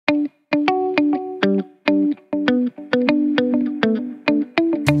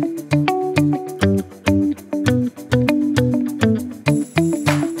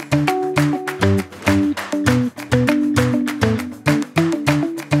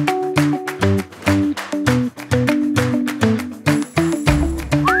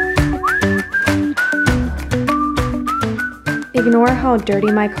ignore how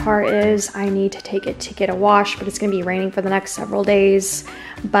dirty my car is. I need to take it to get a wash, but it's gonna be raining for the next several days.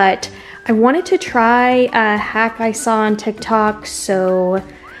 But I wanted to try a hack I saw on TikTok, so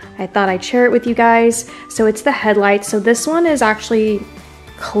I thought I'd share it with you guys. So it's the headlights. So this one is actually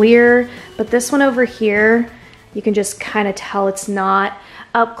clear, but this one over here, you can just kind of tell it's not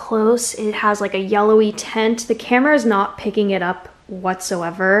up close. It has like a yellowy tint. The camera is not picking it up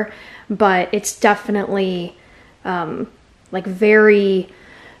whatsoever, but it's definitely like very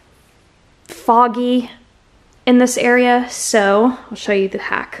foggy in this area. So I'll show you the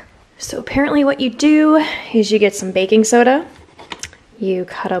hack. So apparently what you do is you get some baking soda, you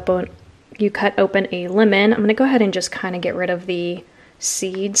cut open a lemon. I'm gonna go ahead and just kind of get rid of the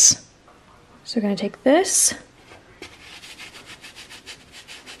seeds. So we're gonna take this,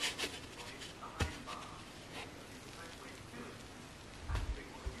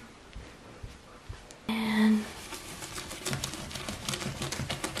 and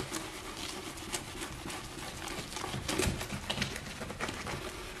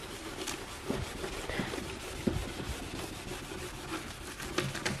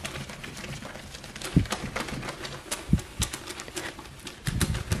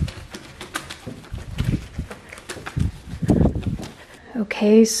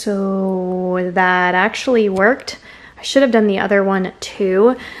okay, so that actually worked. I should have done the other one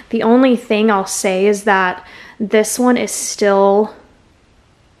too. The only thing I'll say is that this one is still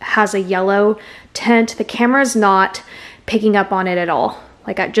has a yellow tint. The camera's not picking up on it at all.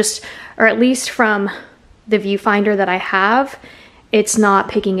 Like or at least from the viewfinder that I have, it's not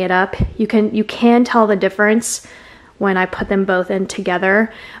picking it up. You can tell the difference when I put them both in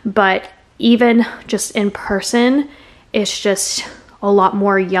together, but even just in person, it's just a lot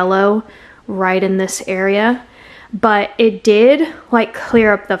more yellow right in this area. But it did like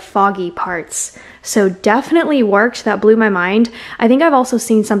clear up the foggy parts. So definitely worked. That blew my mind. I think I've also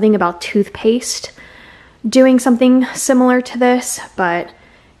seen something about toothpaste doing something similar to this, but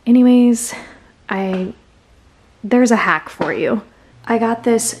anyways, there's a hack for you. I got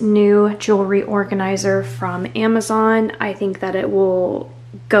this new jewelry organizer from Amazon. I think that it will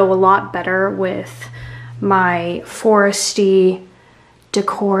go a lot better with my foresty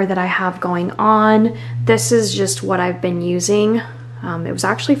decor that I have going on. This is just what I've been using. It was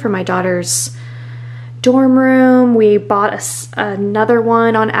actually for my daughter's dorm room. We bought another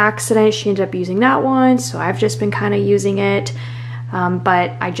one on accident. She ended up using that one, so I've just been kind of using it.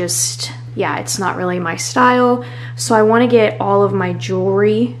 But yeah, it's not really my style. So I want to get all of my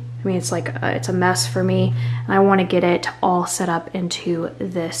jewelry. I mean, it's like it's a mess for me, and I want to get it all set up into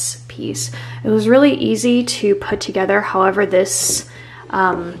this piece. It was really easy to put together. However, this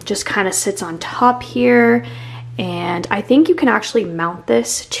just kind of sits on top here, and I think you can actually mount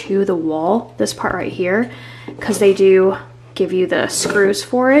this to the wall, this part right here, because they do give you the screws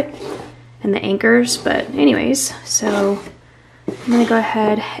for it and the anchors. But anyways, so I'm gonna go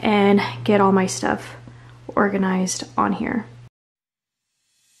ahead and get all my stuff organized on here.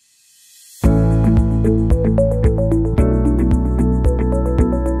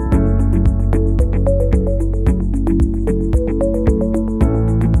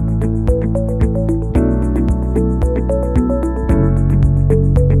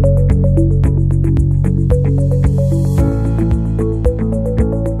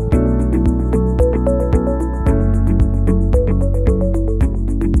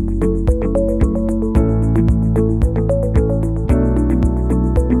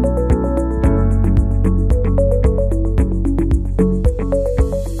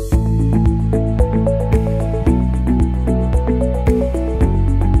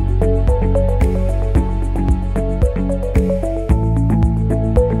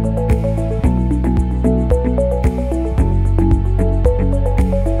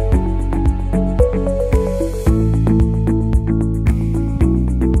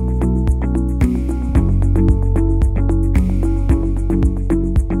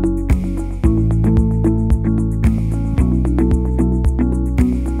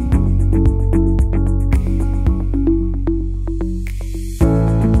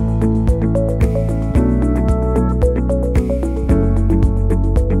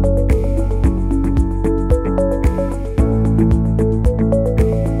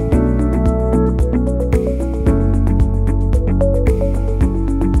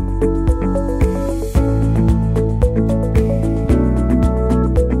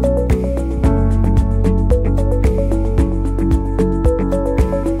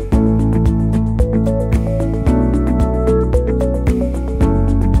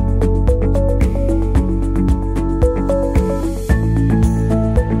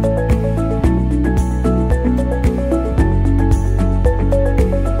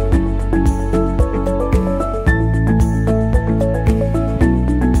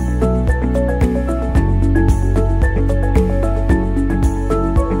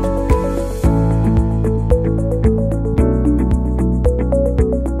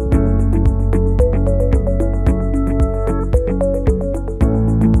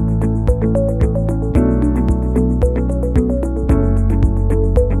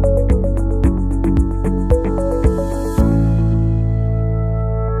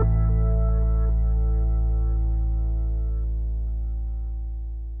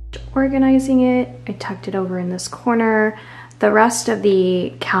 organizing it. I tucked it over in this corner. The rest of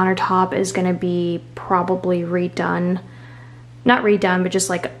the countertop is gonna be probably redone. Not redone, but just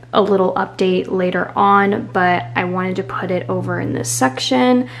like a little update later on, but I wanted to put it over in this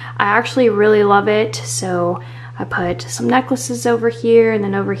section. I actually really love it, so I put some necklaces over here and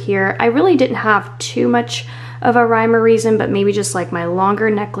then over here. I really didn't have too much of a rhyme or reason, but maybe just like my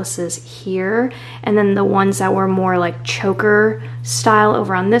longer necklaces here, and then the ones that were more like choker style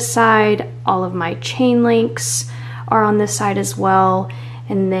over on this side. All of my chain links are on this side as well,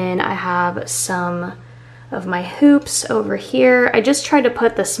 and then I have some of my hoops over here. I just tried to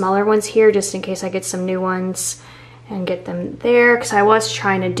put the smaller ones here just in case I get some new ones and get them there, because I was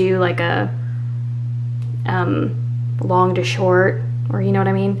trying to do like a long to short, or you know what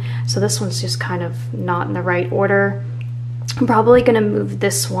I mean. So this one's just kind of not in the right order. I'm probably gonna move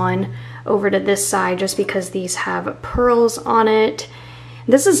this one over to this side just because these have pearls on it.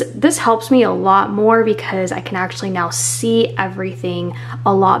 This helps me a lot more because I can actually now see everything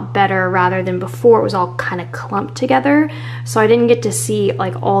a lot better rather than before it was all kind of clumped together. So I didn't get to see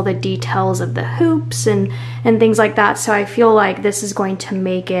like all the details of the hoops and things like that. So I feel like this is going to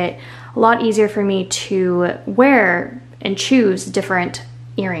make it a lot easier for me to wear and choose different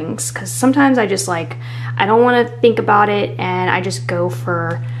earrings, because sometimes I just like, I don't want to think about it and I just go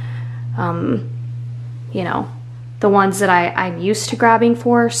for, you know, the ones that I'm used to grabbing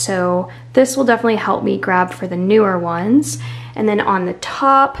for. So this will definitely help me grab for the newer ones. And then on the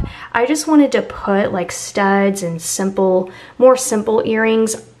top, I just wanted to put like studs and more simple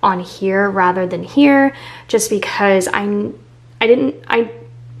earrings on here rather than here, just because I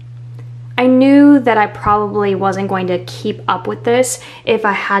knew that I probably wasn't going to keep up with this if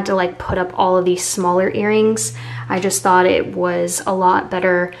I had to like put up all of these smaller earrings. I just thought it was a lot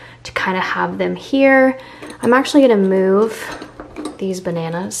better to kind of have them here. I'm actually gonna move these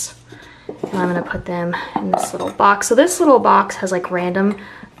bananas and I'm gonna put them in this little box. So this little box has like random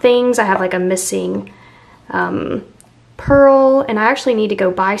things. I have like a missing pearl, and I actually need to go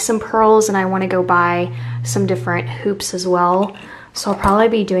buy some pearls, and I wanna go buy some different hoops as well. So I'll probably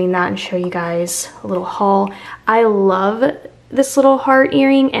be doing that and show you guys a little haul. I love this little heart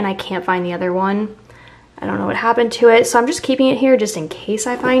earring and I can't find the other one. I don't know what happened to it, so I'm just keeping it here just in case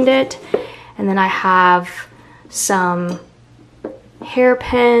I find it. And then I have some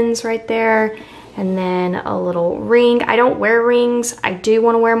hairpins right there, and then a little ring. I don't wear rings. I do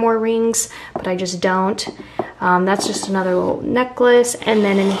want to wear more rings, but I just don't. That's just another little necklace. And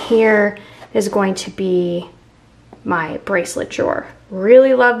then in here is going to be my bracelet drawer.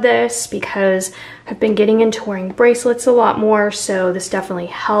 Really love this because I've been getting into wearing bracelets a lot more, so this definitely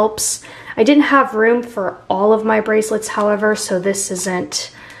helps. I didn't have room for all of my bracelets, however, so this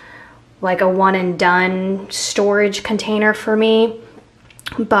isn't like a one and done storage container for me,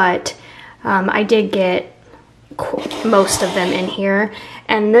 but I did get most of them in here.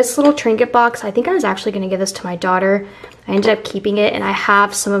 And this little trinket box, I think I was actually going to give this to my daughter. I ended up keeping it, and I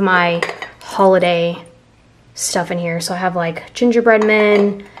have some of my holiday stuff in here. So I have like gingerbread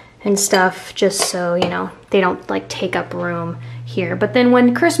men and stuff, just so, you know, they don't like take up room here. But then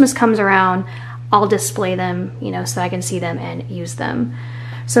when Christmas comes around, I'll display them, you know, so that I can see them and use them.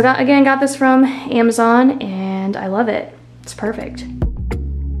 So again, got this from Amazon and I love it. It's perfect.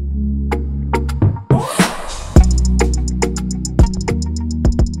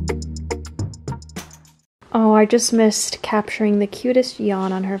 Oh, I just missed capturing the cutest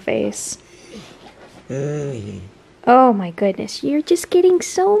yawn on her face. Oh my goodness, you're just getting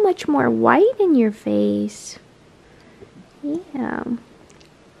so much more white in your face. Yeah.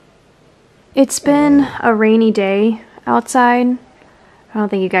 It's been a rainy day outside. I don't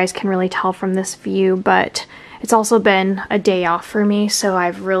think you guys can really tell from this view, but it's also been a day off for me, so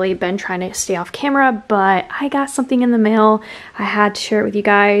I've really been trying to stay off camera, but I got something in the mail. I had to share it with you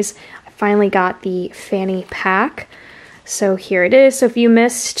guys. I finally got the fanny pack. So here it is. So if you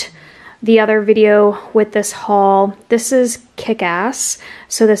missed the other video with this haul, this is Kick-Ass.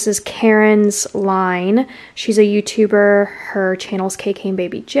 So this is Karen's line. She's a YouTuber. Her channel's KK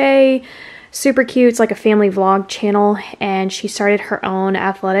Baby J. Super cute. It's like a family vlog channel, and she started her own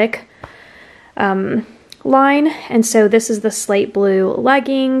athletic line. And so this is the slate blue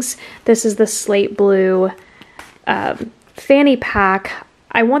leggings. This is the slate blue fanny pack.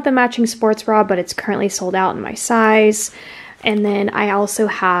 I want the matching sports bra, but it's currently sold out in my size. And then I also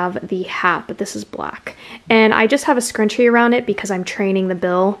have the hat, but this is black. And I just have a scrunchie around it because I'm training the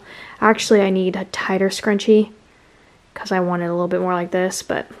bill. Actually, I need a tighter scrunchie because I want it a little bit more like this,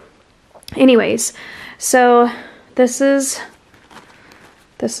 but anyways, so this is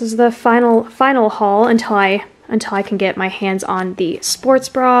the final haul until I until I can get my hands on the sports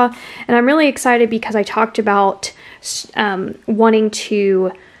bra. And I'm really excited because I talked about wanting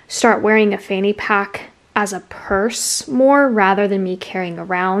to start wearing a fanny pack as a purse more rather than me carrying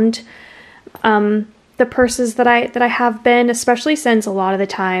around the purses that I have been, especially since a lot of the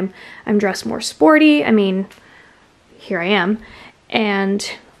time I'm dressed more sporty. I mean, here I am. And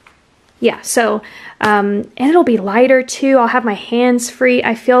yeah, so, and it'll be lighter too. I'll have my hands free.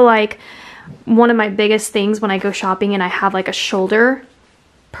 I feel like one of my biggest things when I go shopping and I have like a shoulder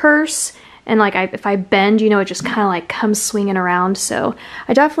purse and like if I bend, you know, it just kind of like comes swinging around. So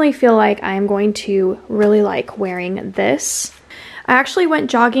I definitely feel like I'm going to really like wearing this. I actually went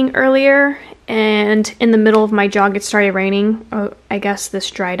jogging earlier, and in the middle of my jog it started raining. Oh, I guess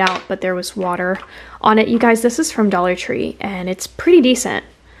this dried out, but there was water on it. You guys, this is from Dollar Tree and it's pretty decent,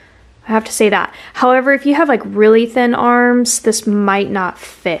 I have to say that. However, if you have like really thin arms, this might not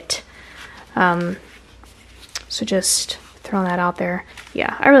fit. So just throwing that out there.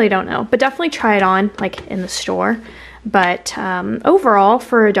 Yeah, I really don't know, but definitely try it on like in the store. But overall,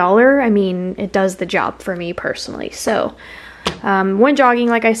 for $1, I mean, it does the job for me personally. So went jogging,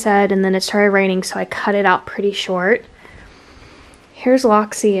 like I said, and then it started raining, so I cut it out pretty short. Here's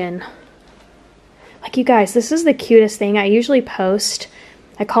Loxie, and like, you guys, this is the cutest thing. I usually post,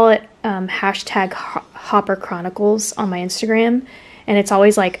 I call it hashtag Hopper Chronicles on my Instagram, and it's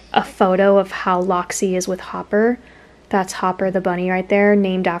always like a photo of how Loxie is with Hopper. That's Hopper the bunny right there,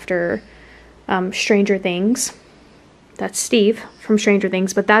 named after Stranger Things. That's Steve from Stranger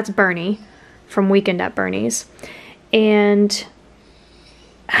Things, but that's Bernie from Weekend at Bernie's. And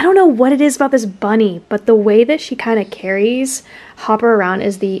I don't know what it is about this bunny, but the way that she kind of carries Hopper around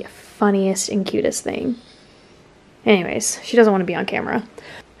is the funniest and cutest thing. Anyways, she doesn't want to be on camera.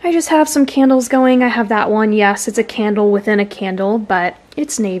 I just have some candles going. I have that one. Yes, it's a candle within a candle, but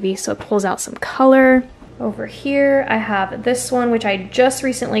it's navy, so it pulls out some color. Over here, I have this one, which I just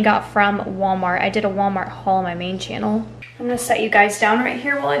recently got from Walmart. I did a Walmart haul on my main channel. I'm gonna set you guys down right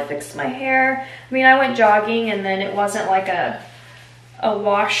here while I fix my hair. I mean, I went jogging and then it wasn't like a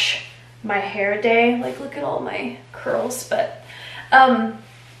wash my hair day. Like, look at all my curls. But I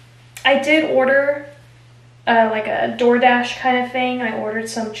did order like a DoorDash kind of thing. I ordered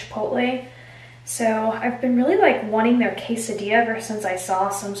some Chipotle. So I've been really like wanting their quesadilla ever since I saw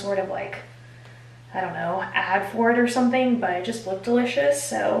some sort of like, I don't know, ad for it or something, but it just looked delicious.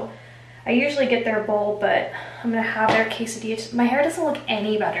 So I usually get their bowl, but I'm gonna have their quesadilla. My hair doesn't look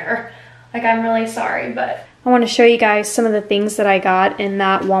any better. Like, I'm really sorry, but I want to show you guys some of the things that I got in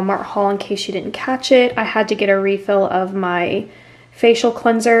that Walmart haul in case you didn't catch it. I had to get a refill of my facial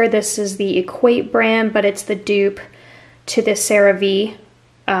cleanser. This is the Equate brand, but it's the dupe to the CeraVe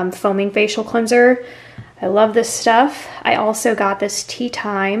foaming facial cleanser. I love this stuff. I also got this Tea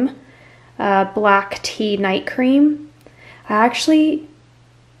Time black tea night cream.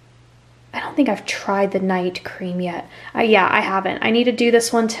 I don't think I've tried the night cream yet. Yeah, I haven't. I need to do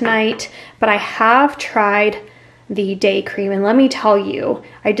this one tonight, but I have tried the day cream, and let me tell you,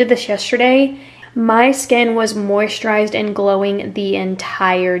 I did this yesterday. My skin was moisturized and glowing the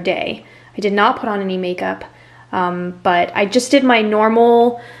entire day. I did not put on any makeup, but I just did my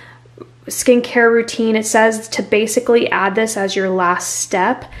normal skincare routine. It says to basically add this as your last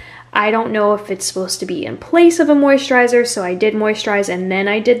step. I don't know if it's supposed to be in place of a moisturizer, so I did moisturize and then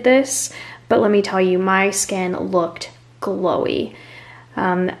I did this. But let me tell you, my skin looked glowy.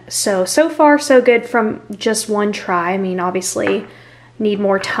 So far so good from just one try. I mean, obviously need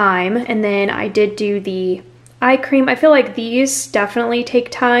more time. And then I did do the eye cream. I feel like these definitely take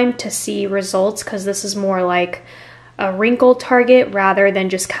time to see results because this is more like a wrinkle target rather than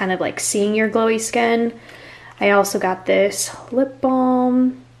just kind of like seeing your glowy skin. I also got this lip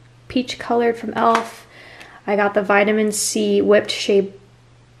balm, peach colored from e.l.f. I got the vitamin C whipped shea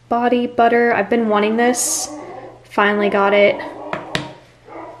body butter. I've been wanting this. Finally got it.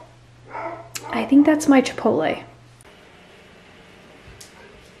 I think that's my Chipotle.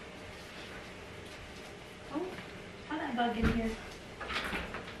 Oh, why that bug in here?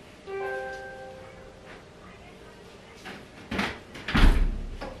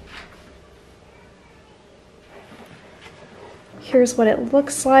 Here's what it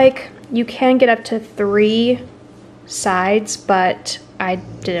looks like. You can get up to 3 sides, but I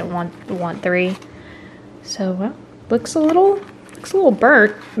didn't want 3. So well, looks a little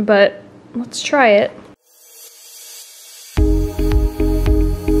burnt, but let's try it.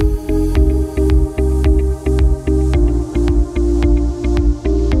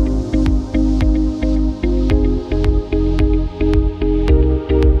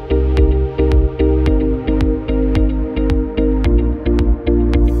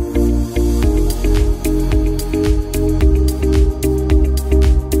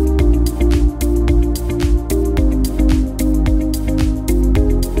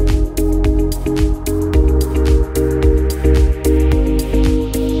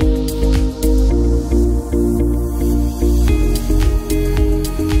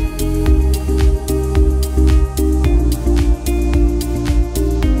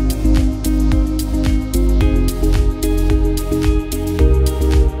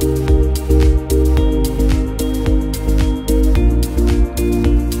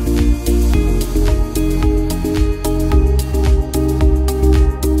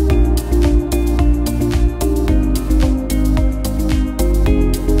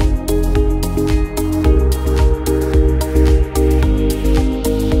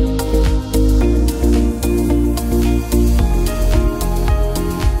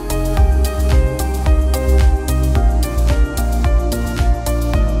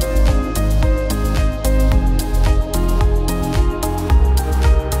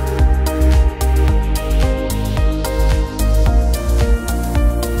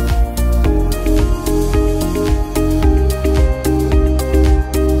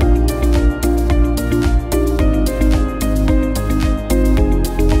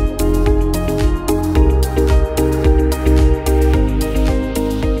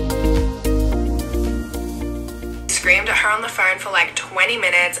 20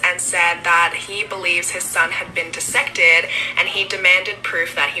 minutes and said that he believes his son had been dissected and he demanded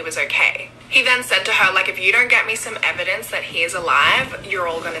proof that he was okay. He then said to her, like, if you don't get me some evidence that he is alive, you're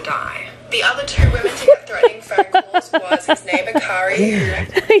all gonna die. The other two women to get threatening phone calls was his neighbor Kari,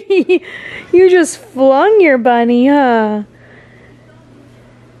 who... You just flung your bunny, huh?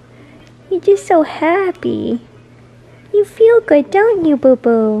 You're just so happy. You feel good, don't you,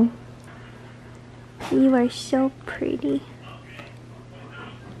 boo-boo? You are so pretty.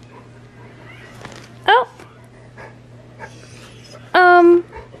 Oh!